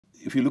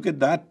if you look at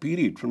that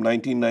period from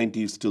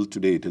 1990s till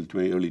today, till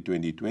early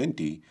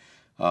 2020,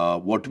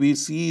 what we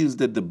see is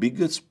that the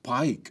biggest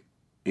spike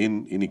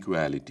in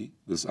inequality,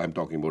 this I'm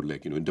talking about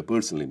like,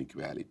 interpersonal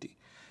inequality,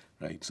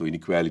 right? So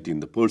inequality in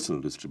the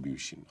personal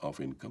distribution of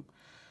income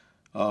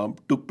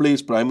took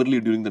place primarily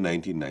during the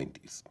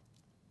 1990s.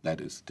 That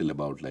is till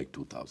about like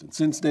 2000.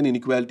 Since then,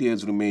 inequality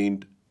has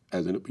remained,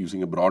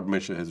 using a broad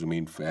measure, has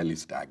remained fairly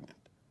stagnant.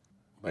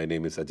 My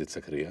name is Ajit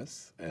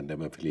Zacharias, and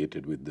I'm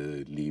affiliated with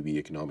the Levy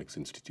Economics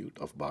Institute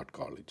of Bard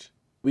College.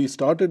 We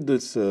started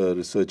this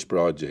research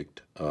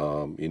project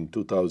in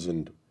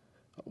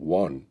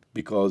 2001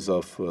 because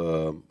of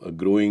a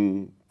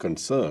growing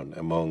concern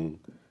among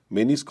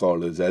many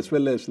scholars, as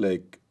well as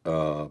like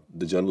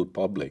the general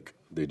public,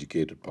 the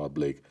educated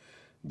public,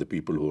 the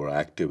people who are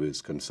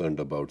activists concerned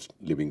about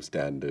living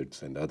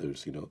standards and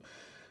others,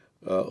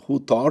 who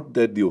thought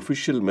that the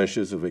official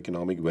measures of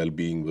economic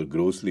well-being were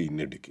grossly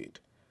inadequate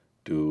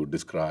to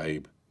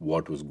describe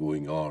what was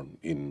going on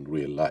in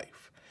real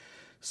life.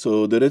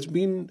 So there has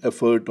been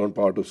effort on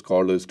part of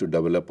scholars to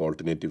develop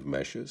alternative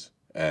measures.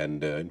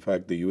 And in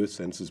fact, the US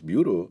Census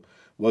Bureau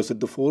was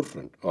at the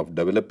forefront of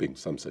developing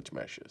some such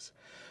measures.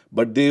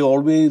 But they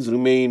always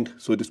remained,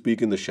 so to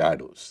speak, in the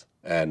shadows.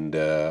 And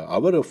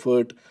our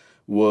effort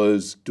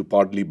was to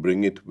partly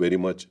bring it very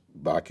much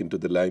back into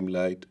the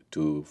limelight,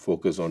 to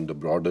focus on the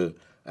broader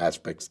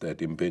aspects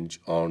that impinge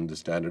on the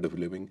standard of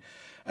living,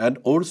 and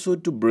also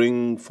to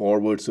bring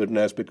forward certain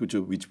aspects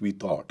which we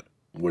thought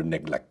were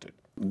neglected.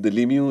 The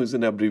LIMEW is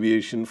an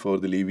abbreviation for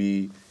the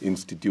Levy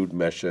Institute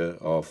Measure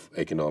of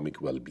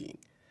Economic Well-Being.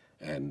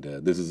 And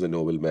this is a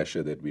novel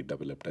measure that we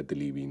developed at the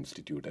Levy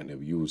Institute and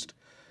have used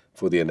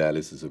for the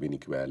analysis of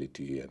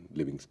inequality and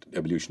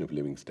evolution of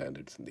living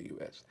standards in the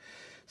US.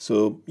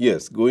 So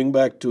yes, going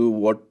back to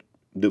what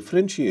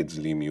differentiates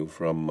LIMEW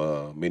from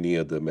many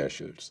other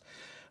measures.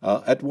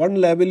 At one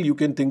level, you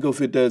can think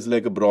of it as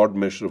like a broad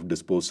measure of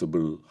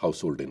disposable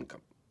household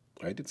income,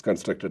 right? It's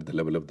constructed at the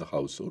level of the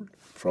household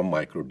from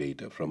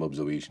microdata, from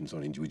observations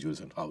on individuals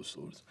and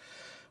households.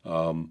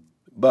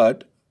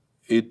 But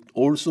it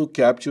also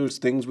captures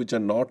things which are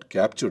not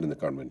captured in the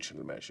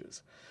conventional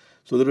measures.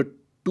 So there are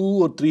 2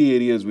 or 3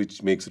 areas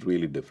which makes it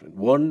really different.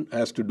 One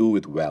has to do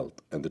with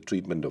wealth and the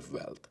treatment of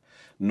wealth.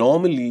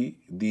 Normally,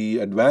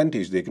 the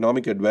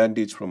economic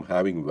advantage from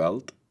having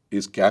wealth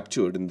is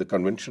captured in the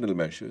conventional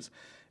measures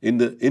in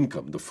the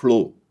income, the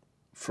flow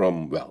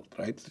from wealth,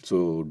 right?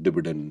 So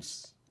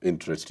dividends,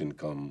 interest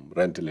income,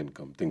 rental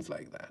income, things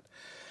like that.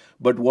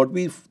 But what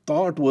we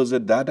thought was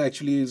that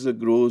actually is a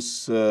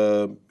gross,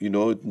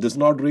 does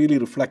not really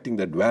reflecting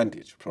the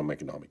advantage from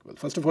economic wealth.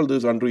 First of all,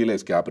 there's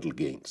unrealized capital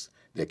gains.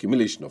 The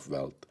accumulation of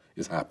wealth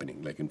is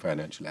happening, like in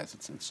financial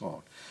assets and so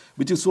on,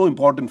 which is so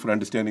important for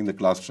understanding the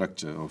class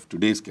structure of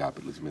today's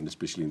capitalism, and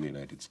especially in the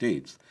United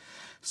States.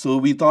 So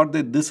we thought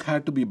that this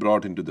had to be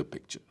brought into the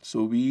picture.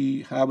 So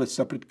we have a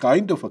separate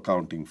kind of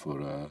accounting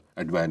for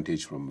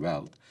advantage from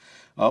wealth,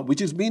 which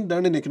has been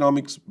done in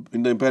economics,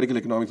 in the empirical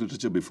economics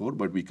literature before,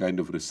 but we kind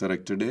of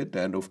resurrected it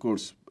and, of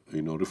course,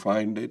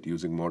 refined it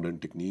using modern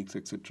techniques,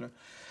 etc.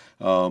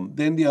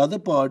 Then the other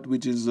part,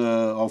 which is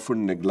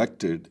often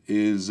neglected,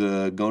 is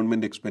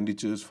government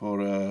expenditures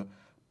for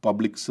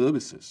public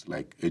services,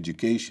 like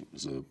education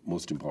is the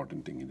most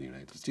important thing in the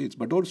United States,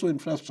 but also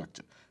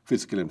infrastructure,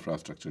 physical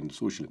infrastructure and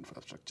social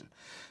infrastructure.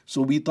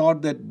 So we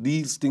thought that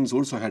these things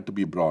also had to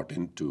be brought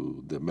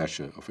into the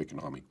measure of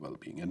economic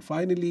well-being. And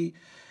finally,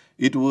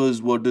 it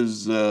was what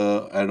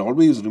had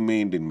always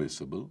remained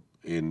invisible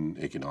in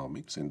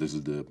economics, and this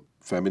is the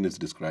feminists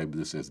describe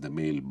this as the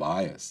male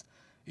bias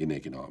in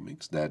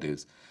economics, that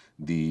is,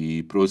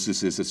 the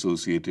processes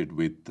associated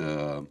with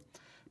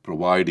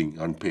providing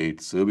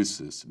unpaid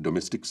services,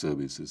 domestic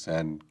services,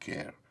 and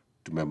care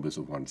to members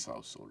of one's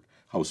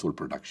household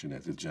production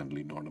as is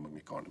generally known among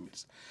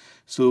economists.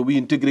 So we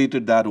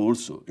integrated that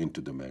also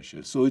into the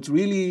measure. So it's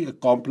really a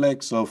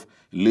complex of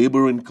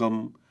labor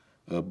income,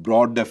 a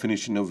broad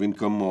definition of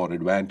income or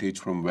advantage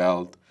from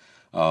wealth,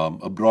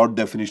 a broad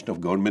definition of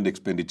government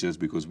expenditures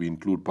because we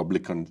include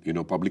public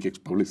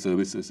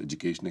services,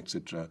 education,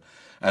 etc.,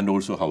 and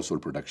also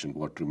household production,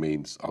 what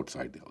remains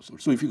outside the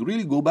household. So if you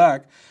really go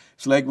back,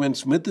 it's like when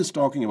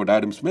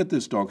Adam Smith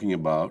is talking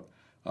about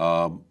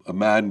a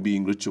man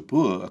being rich or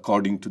poor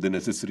according to the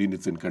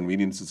necessaries and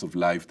conveniences of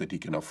life that he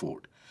can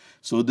afford.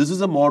 So this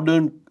is a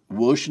modern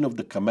version of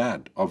the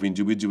command of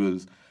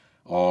individuals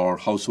or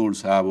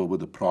households have over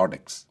the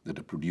products that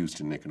are produced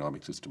in the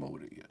economic system over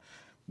here,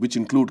 which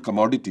include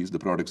commodities. The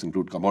products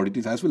include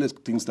commodities as well as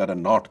things that are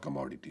not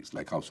commodities,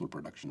 like household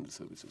production and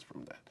services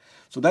from that.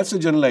 So that's the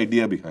general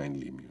idea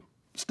behind LIMEW.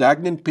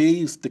 Stagnant pay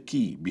is the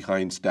key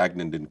behind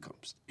stagnant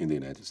incomes in the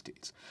United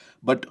States.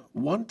 But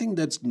one thing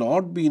that's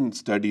not been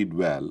studied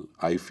well,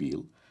 I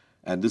feel,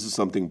 and this is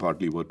something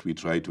partly what we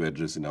try to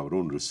address in our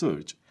own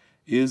research,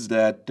 is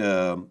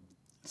that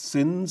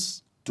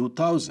since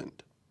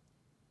 2000,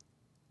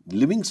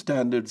 living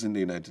standards in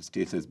the United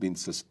States has been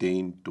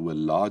sustained to a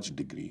large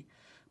degree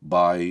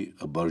by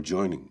a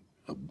burgeoning,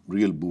 a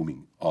real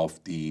booming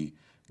of the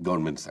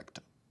government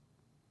sector.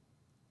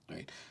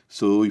 right?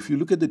 So if you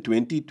look at the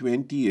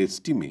 2020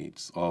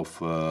 estimates of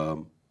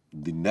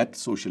the net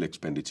social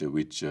expenditure,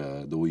 which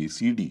the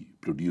OECD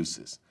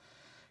produces,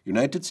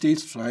 United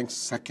States ranks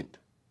second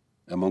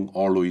among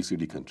all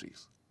OECD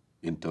countries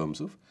in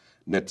terms of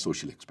net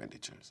social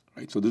expenditures,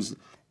 right? So this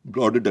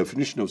broader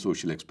definition of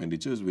social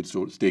expenditures, which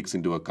takes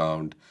into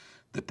account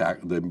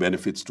the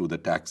benefits to the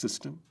tax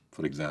system,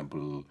 for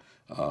example,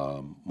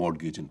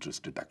 mortgage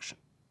interest deduction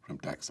from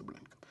taxable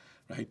income,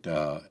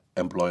 right?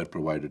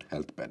 Employer-provided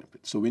health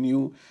benefits. So when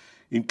you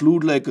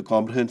include like a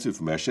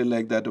comprehensive measure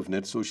like that of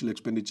net social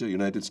expenditure,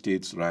 United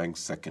States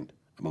ranks second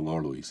among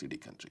all OECD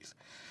countries.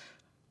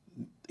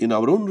 In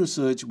our own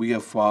research, we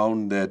have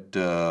found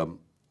that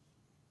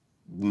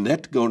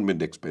net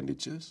government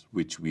expenditures,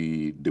 which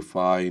we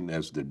define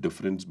as the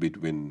difference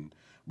between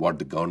what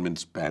the government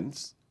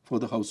spends for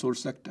the household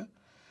sector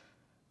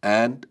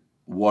and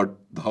what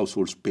the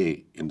households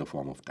pay in the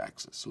form of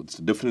taxes. So it's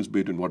the difference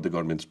between what the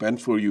government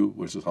spends for you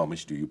versus how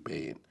much do you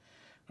pay in,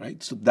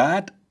 right? So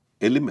that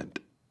element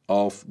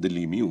of the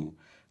LIMEW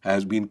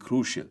has been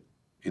crucial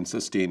in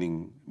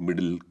sustaining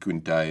middle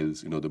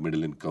quintiles, the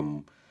middle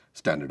income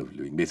standard of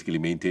living, basically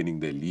maintaining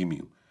the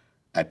LIMEW,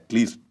 at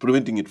least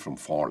preventing it from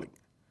falling.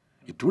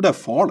 It would have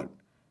fallen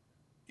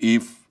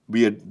if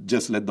we had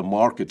just let the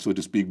market, so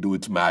to speak, do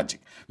its magic,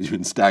 which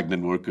means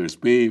stagnant workers'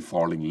 pay,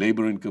 falling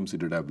labor incomes.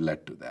 It would have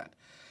led to that,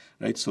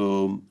 right?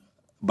 So,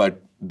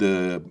 but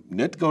the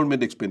net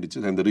government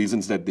expenditures and the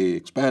reasons that they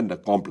expand are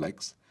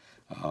complex,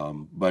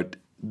 but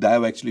they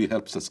have actually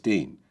helped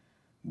sustain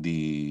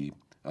the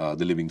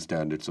living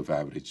standards of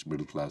average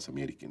middle-class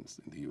Americans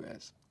in the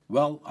U.S.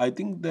 Well, I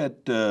think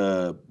that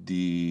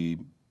the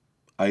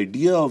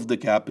idea of the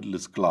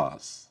capitalist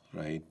class,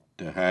 right,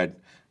 had,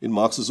 in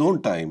Marx's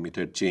own time, it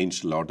had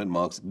changed a lot, and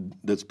Marx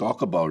does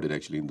talk about it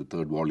actually in the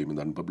third volume, in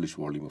the unpublished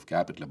volume of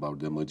Capital, about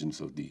the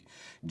emergence of the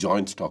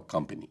joint stock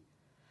company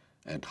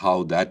and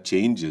how that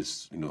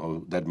changes,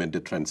 that meant a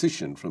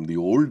transition from the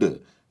older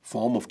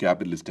form of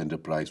capitalist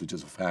enterprise, which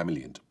is a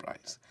family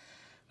enterprise,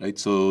 right?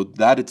 So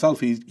that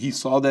itself, he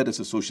saw that as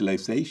a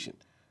socialization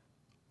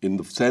in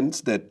the sense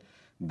that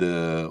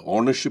the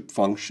ownership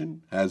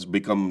function has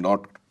become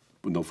not,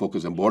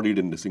 focus embodied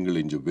in a single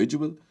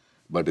individual,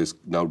 but is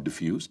now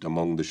diffused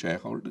among the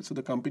shareholders of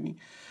the company.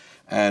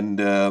 And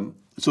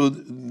so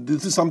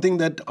this is something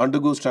that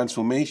undergoes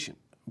transformation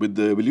with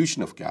the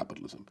evolution of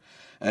capitalism.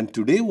 And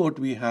today what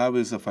we have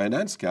is a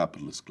finance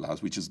capitalist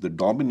class, which is the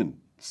dominant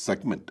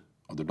segment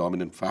or the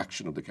dominant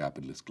faction of the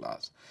capitalist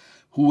class,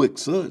 who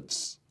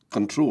exerts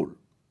control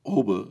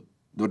over,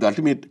 the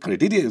ultimate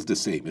criteria is the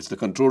same. It's the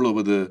control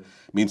over the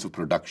means of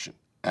production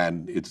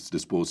and its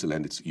disposal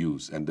and its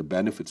use and the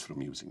benefits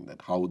from using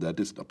that, how that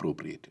is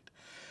appropriated.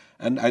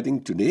 And I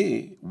think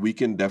today we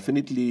can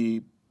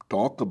definitely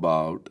talk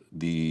about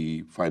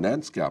the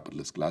finance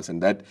capitalist class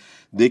and that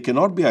they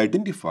cannot be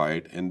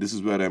identified. And this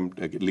is where I'm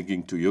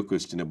linking to your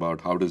question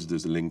about how does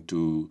this link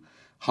to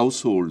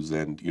households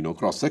and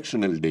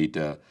cross-sectional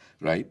data,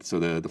 right? So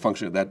the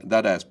function,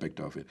 that aspect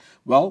of it.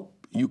 Well,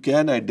 you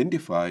can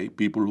identify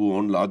people who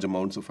own large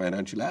amounts of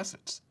financial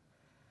assets.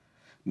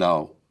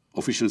 Now,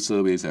 official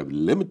surveys have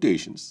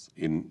limitations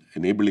in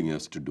enabling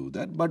us to do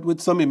that, but with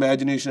some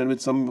imagination and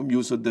with some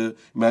use of the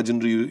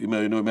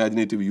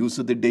imaginative use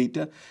of the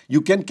data,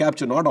 you can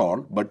capture not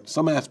all, but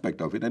some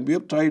aspect of it. And we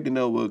have tried in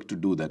our work to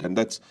do that. And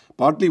that's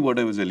partly what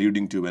I was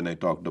alluding to when I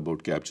talked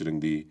about capturing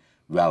the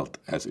wealth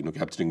as,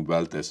 capturing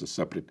wealth as a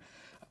separate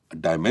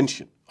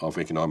dimension of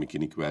economic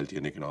inequality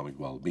and economic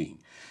well-being.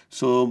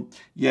 So,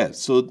 yes,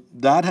 so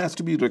that has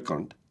to be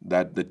reckoned,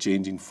 that the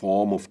changing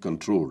form of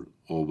control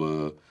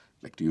over,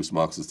 like to use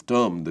Marx's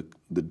term, the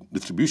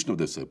distribution of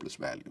the surplus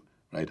value,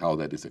 right, how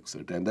that is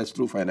exerted. And that's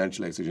through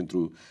financialization,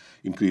 through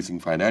increasing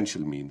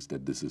financial means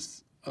that this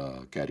is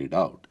carried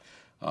out.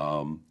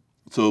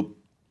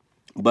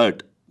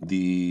 But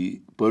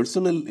the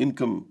personal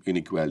income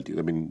inequality,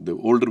 I mean, the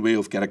older way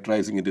of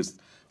characterizing it is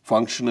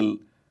functional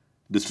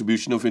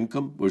distribution of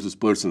income versus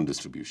personal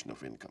distribution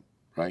of income,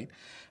 right?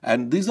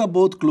 And these are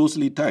both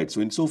closely tied.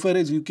 So insofar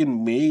as you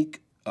can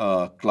make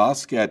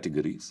class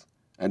categories,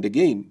 and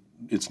again,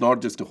 it's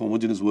not just a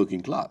homogeneous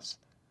working class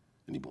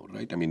anymore,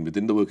 right? I mean,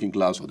 within the working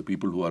class or the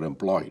people who are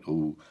employed,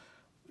 who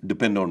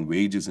depend on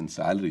wages and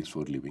salaries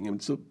for living,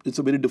 and it's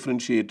a very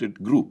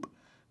differentiated group,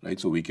 right?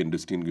 So we can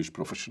distinguish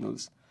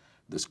professionals,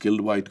 the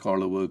skilled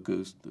white-collar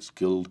workers, the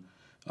skilled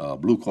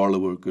blue-collar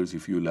workers,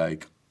 if you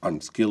like,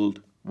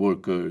 unskilled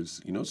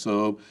workers,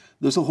 so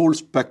there's a whole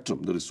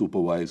spectrum. There are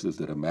supervisors,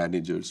 there are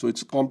managers. So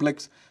it's a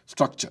complex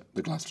structure,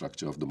 the class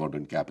structure of the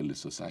modern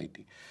capitalist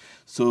society.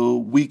 So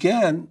we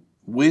can,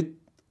 with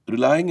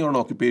relying on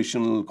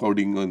occupational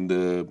coding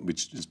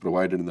which is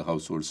provided in the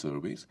household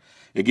surveys,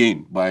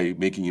 again, by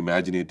making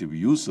imaginative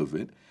use of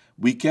it,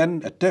 we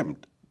can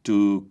attempt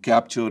to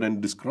capture and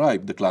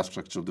describe the class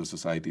structure of the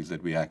societies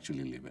that we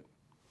actually live in.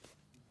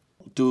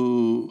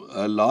 To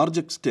a large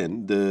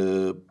extent,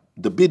 the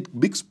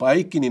big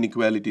spike in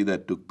inequality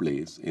that took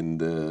place in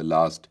the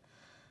last,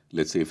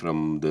 let's say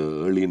from the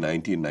early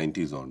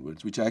 1990s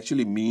onwards, which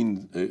actually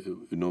means,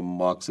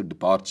 marks a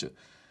departure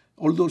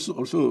although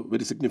also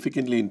very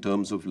significantly in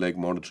terms of like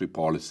monetary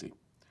policy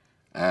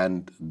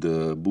and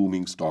the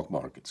booming stock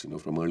markets,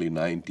 from early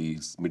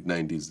 90s, mid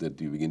 90s,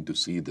 that you begin to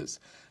see this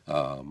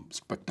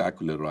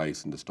spectacular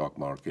rise in the stock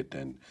market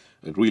and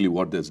really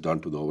what that's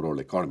done to the overall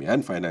economy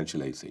and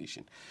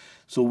financialization.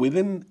 So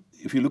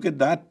if you look at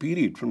that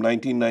period from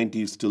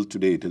 1990s till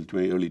today, till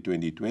early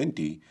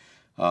 2020,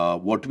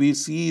 what we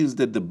see is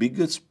that the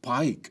biggest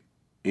spike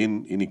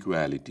in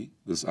inequality,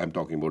 this I'm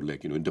talking about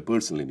like,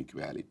 interpersonal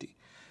inequality,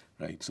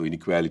 right? So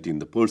inequality in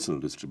the personal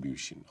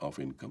distribution of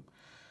income,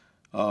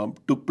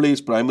 took place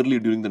primarily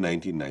during the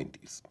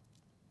 1990s.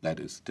 That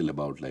is till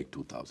about like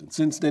 2000.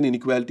 Since then,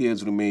 inequality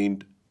has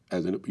remained,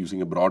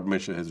 using a broad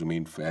measure, has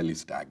remained fairly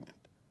stagnant.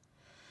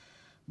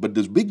 But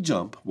this big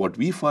jump, what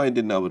we find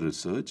in our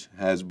research,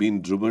 has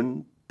been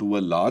driven to a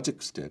large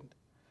extent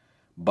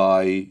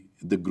by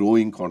the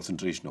growing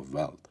concentration of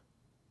wealth.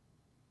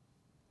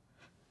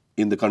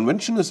 In the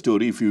conventional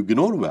story, if you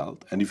ignore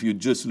wealth and if you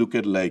just look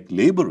at like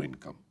labor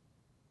income,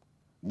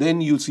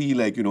 then you see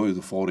like,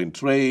 the foreign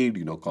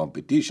trade,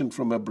 competition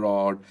from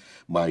abroad,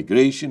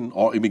 migration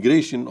or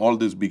immigration, all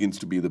this begins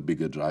to be the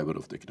bigger driver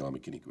of the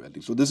economic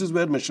inequality. So this is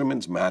where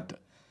measurements matter,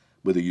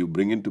 whether you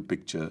bring into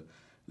picture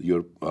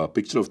your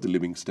picture of the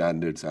living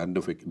standards and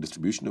of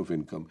distribution of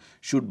income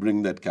should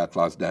bring that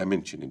class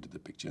dimension into the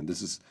picture. And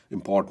this is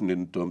important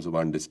in terms of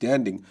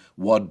understanding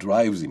what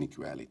drives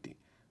inequality.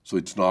 So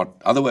it's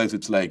not, otherwise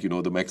it's like,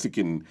 the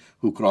Mexican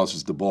who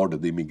crosses the border,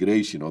 the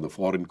immigration or the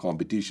foreign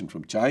competition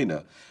from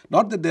China.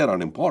 Not that they're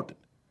unimportant,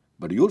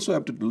 but you also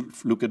have to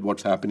look at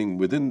what's happening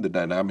within the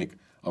dynamic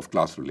of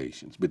class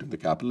relations between the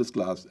capitalist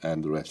class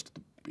and the rest of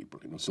the people.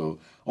 So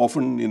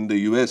often in the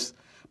US,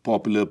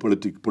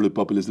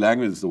 populist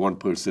language is the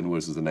 1%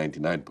 versus the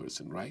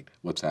 99%, right?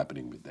 What's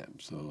happening with them?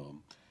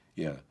 So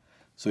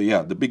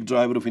yeah, the big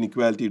driver of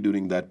inequality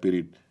during that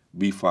period,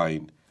 we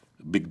find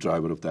a big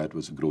driver of that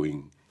was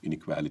growing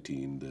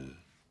inequality in the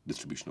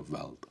distribution of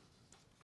wealth.